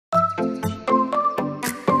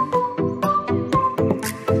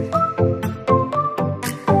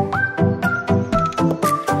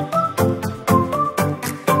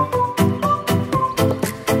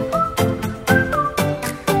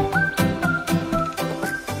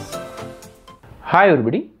Hi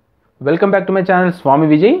everybody, welcome back to my channel Swamy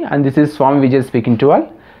Vijay, and this is Swamy Vijay speaking to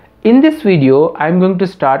all. In this video, I am going to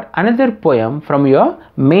start another poem from your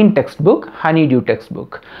main textbook, Honeydew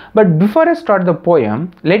textbook. But before I start the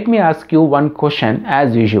poem, let me ask you one question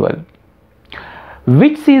as usual.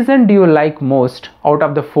 Which season do you like most out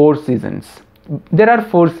of the 4 seasons? There are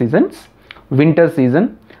 4 seasons: winter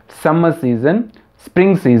season, summer season,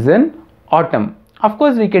 spring season, autumn. Of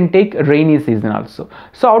course, we can take rainy season also.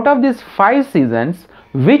 So out of these 5 seasons,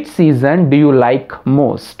 which season do you like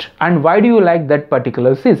most, and why do you like that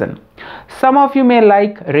particular season? Some of you may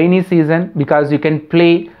like rainy season because you can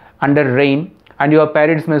play under rain and your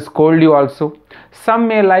parents may scold you also. Some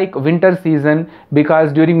may like winter season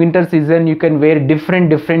because during winter season you can wear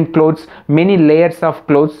different clothes, many layers of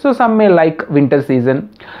clothes. So some may like winter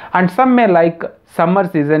season, and some may like summer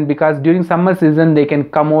season because during summer season they can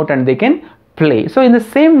come out and they can play. So in the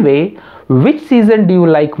same way, which season do you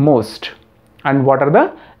like most and what are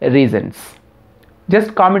the reasons?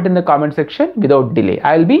 Just comment in the comment section without delay.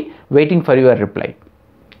 I will be waiting for your reply.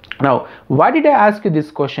 Now, why did I ask you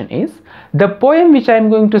this question is, the poem which I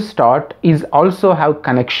am going to start is also have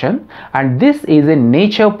connection, and this is a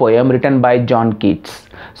nature poem written by John Keats.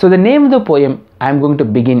 So the name of the poem I am going to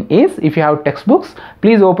begin is, if you have textbooks,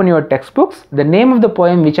 please open your textbooks. The name of the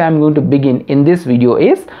poem which I am going to begin in this video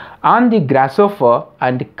is On the Grasshopper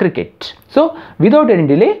and Cricket. So without any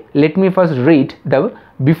delay, let me first read the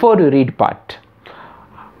before you read part.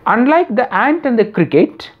 Unlike the ant and the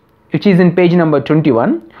cricket, which is in page number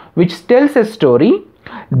 21, which tells a story,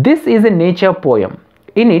 this is a nature poem.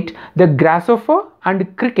 In it, the grasshopper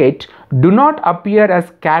and cricket do not appear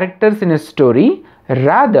as characters in a story,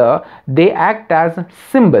 rather they act as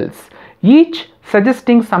symbols, each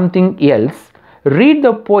suggesting something else. Read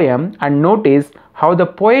the poem and notice how the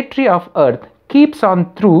poetry of earth keeps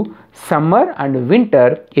on through summer and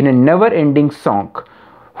winter in a never-ending song.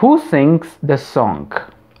 Who sings the song?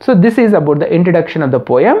 So this is about the introduction of the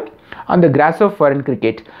poem on the grasshopper and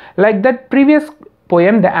cricket. Like that previous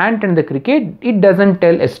poem, the ant and the cricket, it doesn't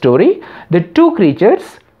tell a story. The two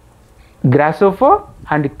creatures, grasshopper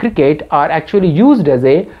and cricket, are actually used as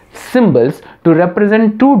a symbols to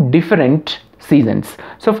represent two different seasons.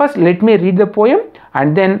 So first let me read the poem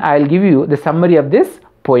and then I'll give you the summary of this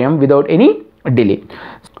poem without any delay.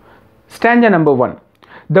 Stanza number 1.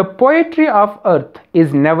 The poetry of earth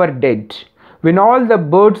is never dead. When all the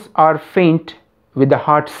birds are faint with the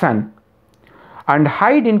hot sun and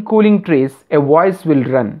hide in cooling trees, a voice will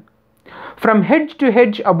run from hedge to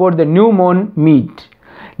hedge about the new mown mead.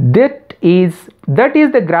 That is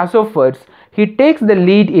the grasshopper's. He takes the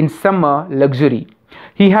lead in summer luxury.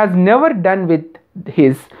 He has never done with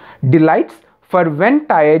his delights, for when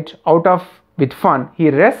tired out of with fun, he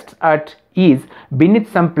rests at ease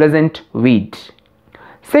beneath some pleasant weed.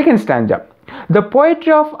 Second stanza. The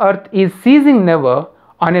poetry of earth is ceasing never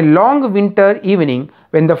on a long winter evening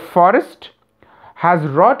when the forest has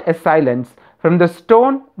wrought a silence. From the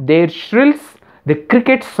stone there shrills the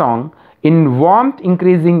cricket song, in warmth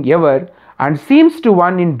increasing ever, and seems to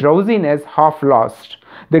one in drowsiness half lost.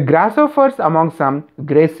 The grasshoppers among some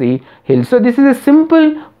grassy hills. So this is a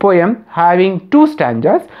simple poem having 2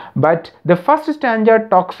 stanzas, but the first stanza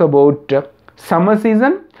talks about summer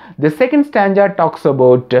season. The second stanza talks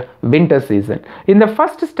about winter season. In the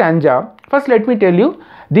first stanza, first let me tell you,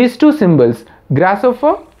 these 2 symbols,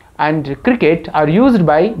 grasshopper and cricket, are used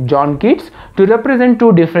by John Keats to represent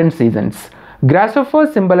 2 different seasons. Grasshopper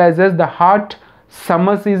symbolizes the hot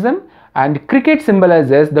summer season and cricket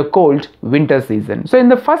symbolizes the cold winter season. So in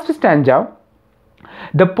the first stanza,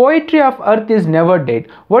 the poetry of earth is never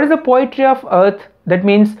dead. What is the poetry of earth? That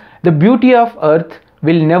means the beauty of earth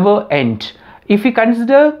will never end. If we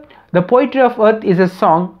consider the poetry of earth is a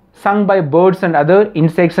song sung by birds and other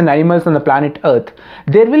insects and animals on the planet earth,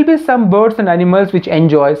 there will be some birds and animals which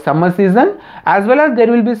enjoy summer season, as well as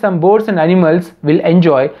there will be some birds and animals will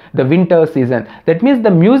enjoy the winter season. That means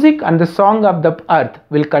the music and the song of the earth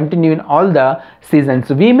will continue in all the seasons.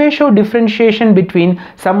 So we may show differentiation between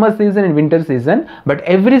summer season and winter season, but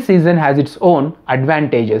every season has its own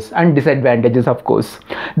advantages and disadvantages, of course.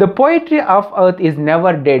 The poetry of earth is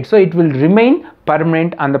never dead, so it will remain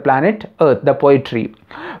permanent on the planet earth, the poetry.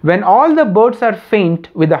 When all the birds are faint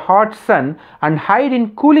with the hot sun and hide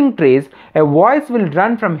in cooling trees, a voice will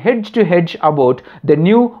run from hedge to hedge about the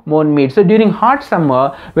new mown mead. So during hot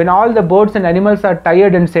summer, when all the birds and animals are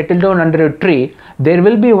tired and settled down under a tree, there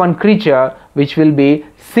will be one creature which will be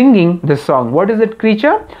singing the song. What is that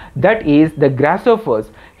creature? That is the grasshoppers.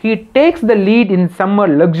 He takes the lead in summer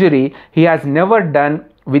luxury he has never done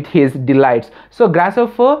with his delights. So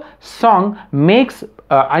grasshopper song makes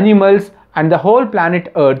animals and the whole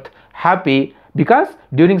planet earth happy Because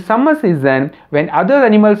during summer season, when other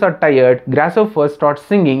animals are tired, grasshoppers start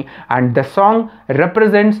singing, and the song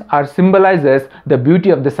represents or symbolizes the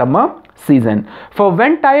beauty of the summer season. For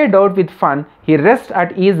when tired out with fun, he rests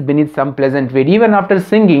at ease beneath some pleasant weed. Even after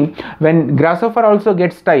singing, when grasshopper also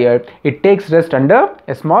gets tired, it takes rest under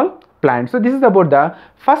a small plant. So this is about the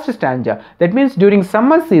first stanza. That means during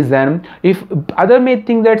summer season, if other may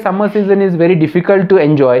think that summer season is very difficult to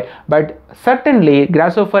enjoy, but certainly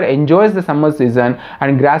grasshopper enjoys the summer season,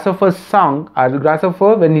 and grasshopper's song, or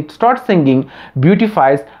grasshopper when it starts singing,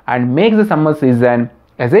 beautifies and makes the summer season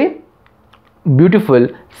as a beautiful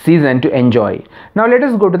season to enjoy. Now let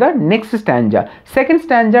us go to the next stanza. Second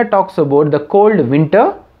stanza talks about the cold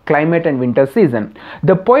winter climate and winter season.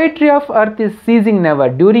 The poetry of earth is ceasing never.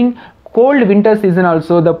 During cold winter season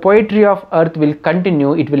also, the poetry of earth will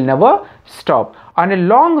continue. It will never stop. On a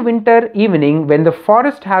long winter evening, when the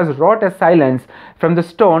forest has wrought a silence, from the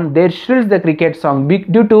stone there shrills the cricket song.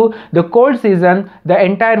 Due to the cold season, the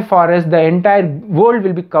entire forest, the entire world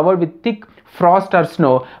will be covered with thick frost or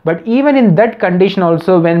snow. But even in that condition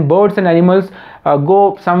also, when birds and animals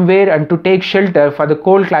go somewhere and to take shelter for the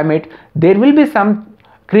cold climate, there will be some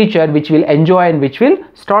creature which will enjoy and which will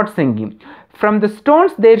start singing. From the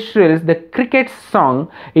stones there shrills the cricket's song,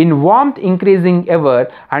 in warmth increasing ever,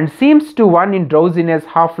 and seems to one in drowsiness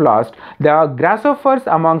half lost, the grasshoppers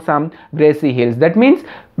among some grassy hills. That means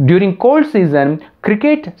during cold season,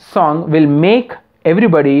 cricket song will make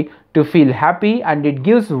everybody to feel happy, and it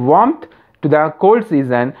gives warmth to the cold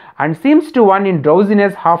season, and seems to one in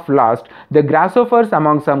drowsiness half lost, the grasshoppers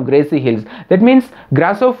among some grassy hills. That means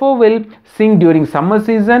grasshopper will sing during summer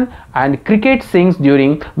season and cricket sings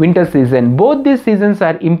during winter season. Both these seasons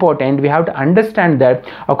are important. We have to understand that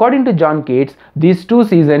according to John Keats, these two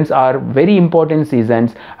seasons are very important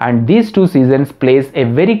seasons, and these two seasons plays a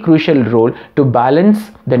very crucial role to balance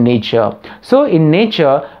the nature. So in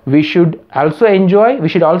nature, we should also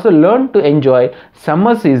learn to enjoy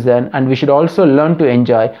summer season, and we should also learn to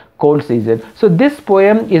enjoy cold season. So this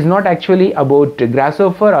poem is not actually about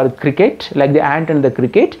grasshopper or cricket like the ant and the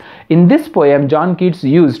cricket. In this poem, John Keats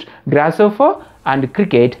used grasshopper and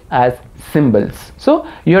cricket as symbols. So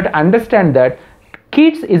you have to understand that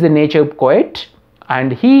Keats is a nature poet,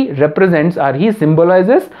 and he represents, or he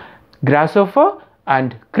symbolizes, grasshopper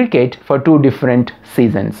and cricket for two different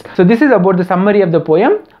seasons. So this is about the summary of the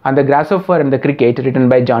poem and the grasshopper and the cricket written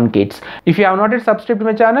by John Keats. If you have not yet subscribed to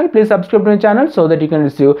my channel, please subscribe to my channel so that you can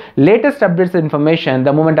receive latest updates and information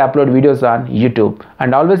the moment I upload videos on YouTube.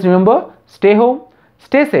 And always remember, stay home,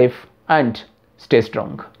 stay safe, and stay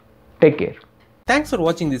strong. Take care. Thanks for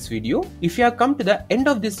watching this video. If you have come to the end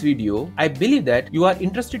of this video, I believe that you are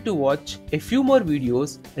interested to watch a few more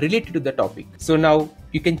videos related to the topic. So now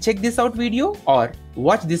you can check this out video or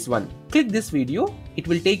watch this one. Click this video, it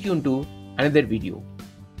will take you into another video.